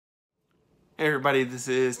Hey everybody, this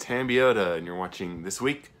is Tambeyoda, and you're watching This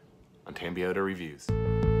Week on Tambeyoda Reviews.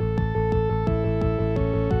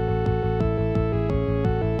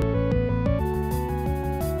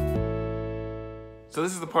 So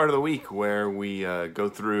this is the part of the week where we go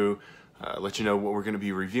through, let you know what we're going to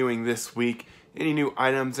be reviewing this week, any new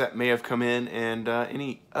items that may have come in, and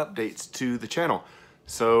any updates to the channel.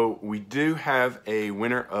 So we do have a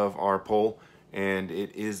winner of our poll, and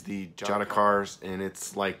it is the Jada cars, and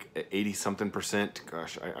it's like 80-something%.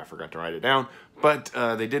 Gosh, I forgot to write it down, but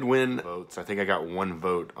they did win votes. I think I got one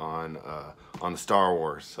vote on the Star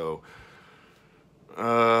Wars. So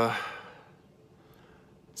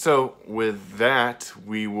with that,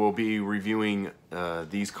 we will be reviewing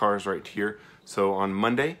these cars right here. So on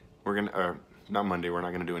Monday, we're gonna not Monday. We're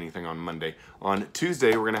not gonna do anything on Monday. On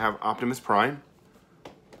Tuesday, we're gonna have Optimus Prime.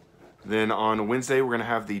 Then on Wednesday, we're going to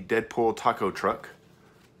have the Deadpool taco truck.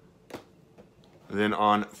 Then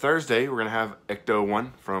on Thursday, we're going to have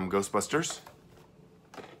Ecto-1 from Ghostbusters.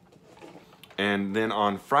 And then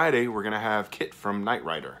on Friday, we're going to have K.I.T.T from Knight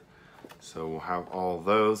Rider. So we'll have all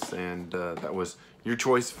those, and that was your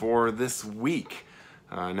choice for this week.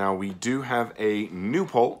 Now, we do have a new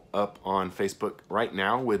poll up on Facebook right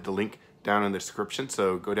now with the link down in the description.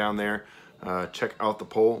 So go down there, check out the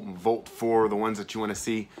poll, vote for the ones that you want to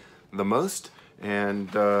see the most. And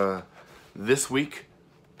this week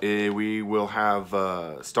we will have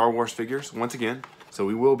Star Wars figures once again, so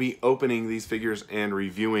we will be opening these figures and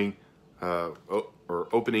reviewing or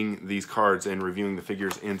opening these cards and reviewing the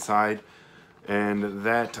figures inside, and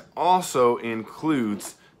that also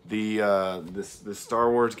includes the this Star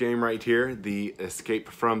Wars game right here, the Escape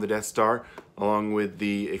from the Death Star, along with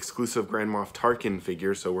the exclusive Grand Moff Tarkin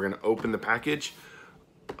figure. So we're going to open the package,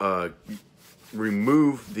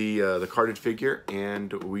 remove the carded figure,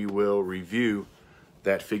 and we will review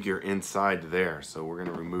that figure inside there. So we're going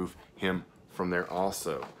to remove him from there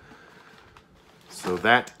also. So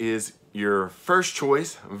that is your first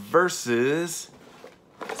choice versus,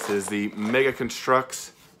 this is the Mega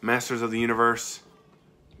Construx Masters of the Universe,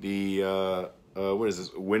 the what is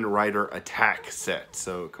this, Wind Rider Attack set.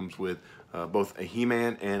 So it comes with both a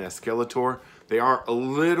He-Man and a Skeletor. They are a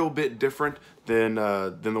little bit different than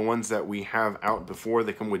the ones that we have out before.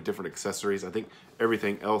 They come with different accessories. I think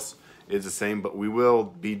everything else is the same, but we will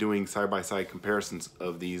be doing side-by-side comparisons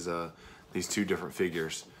of these two different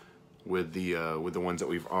figures with the ones that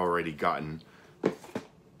we've already gotten.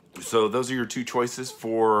 So those are your two choices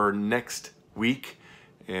for next week.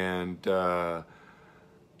 And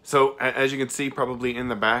so as you can see, probably in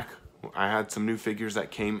the back, I had some new figures that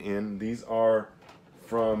came in. These are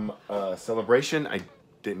from Celebration. I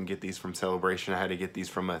didn't get these from Celebration. I had to get these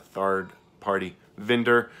from a third-party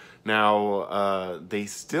vendor. Now, they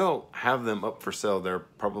still have them up for sale. They're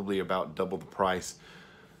probably about double the price.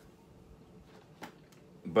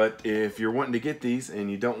 But if you're wanting to get these and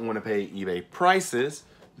you don't want to pay eBay prices,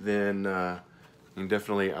 then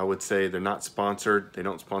definitely, I would say they're not sponsored. They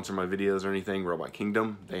don't sponsor my videos or anything. Robot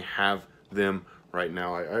Kingdom, they have them right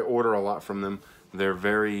now. I order a lot from them. They're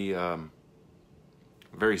very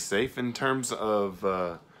very safe in terms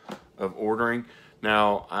of ordering.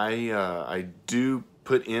 Now, I do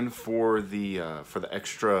put in for the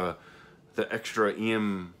extra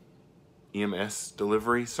EMS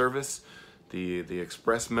delivery service, the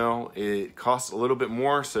express mail. It costs a little bit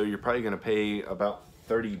more, so you're probably going to pay about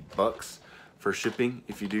 $30 for shipping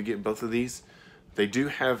if you do get both of these. They do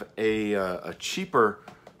have a cheaper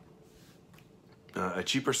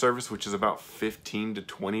service, which is about $15 to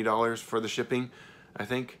 $20 for the shipping, I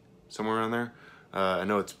think, somewhere around there. I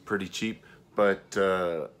know it's pretty cheap, but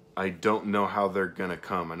I don't know how they're gonna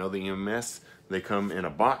come. I know the EMS, they come in a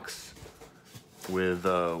box with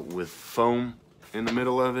foam in the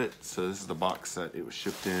middle of it. So this is the box that it was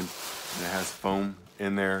shipped in, and it has foam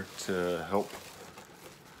in there to help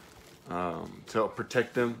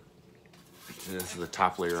protect them. And this is the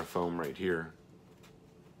top layer of foam right here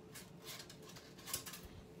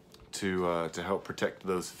to help protect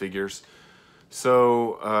those figures,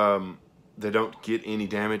 so they don't get any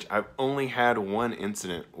damage. I've only had one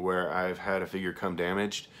incident where I've had a figure come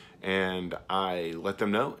damaged, and I let them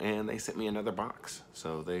know, and they sent me another box.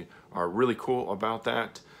 So they are really cool about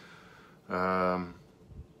that.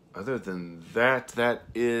 Other than that, that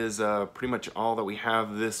is pretty much all that we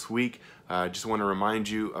have this week. I just want to remind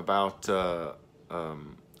you about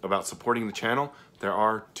supporting the channel. There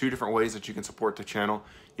are two different ways that you can support the channel.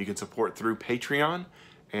 You can support through Patreon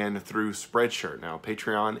and through Spreadshirt. Now,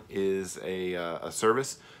 Patreon is a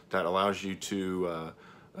service that allows you to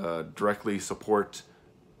directly support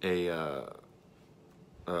a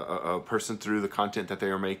person through the content that they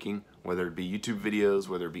are making, whether it be YouTube videos,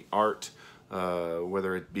 whether it be art,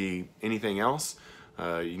 whether it be anything else.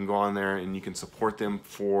 You can go on there and you can support them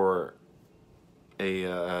for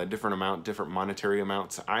a different amount, different monetary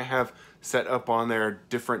amounts. I have set up on there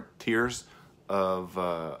different tiers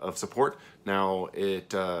of support. Now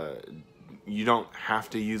you don't have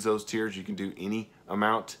to use those tiers. You can do any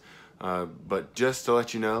amount, but just to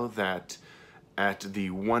let you know that at the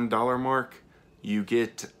 $1 mark, you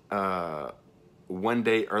get 1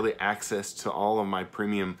 day early access to all of my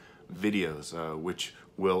premium videos, which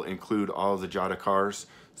will include all of the Jada cars.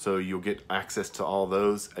 So you'll get access to all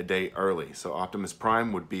those a day early. So Optimus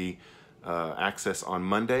Prime would be access on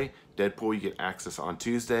Monday. Deadpool, you get access on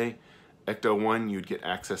Tuesday. Ecto-1, you'd get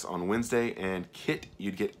access on Wednesday. And K.I.T.T,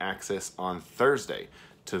 you'd get access on Thursday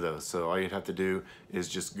to those. So all you'd have to do is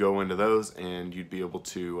just go into those and you'd be able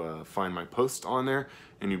to find my posts on there,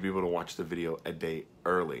 and you'd be able to watch the video a day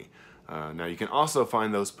early. Now you can also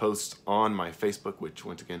find those posts on my Facebook, which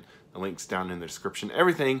once again, the link's down in the description.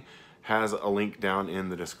 Everything has a link down in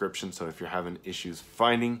the description, so if you're having issues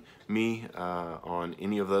finding me on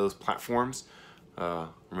any of those platforms,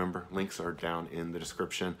 remember, links are down in the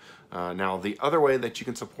description. Now the other way that you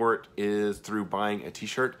can support is through buying a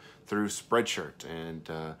t-shirt through Spreadshirt, and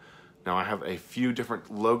now I have a few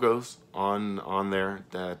different logos on there,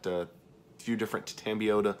 that few different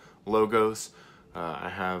Tambeyoda logos. I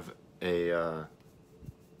have a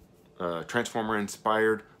Transformer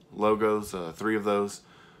inspired logos, 3 of those,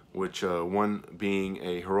 which one being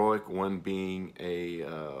a heroic, one being a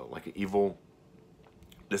like an evil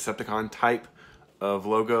Decepticon type of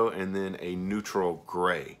logo, and then a neutral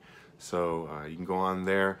gray. So you can go on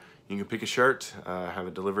there, you can pick a shirt, have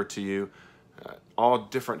it delivered to you, all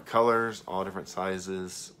different colors, all different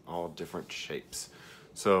sizes, all different shapes.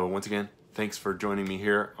 So once again, thanks for joining me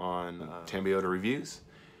here on Tambeyoda Reviews,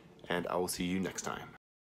 and I will see you next time.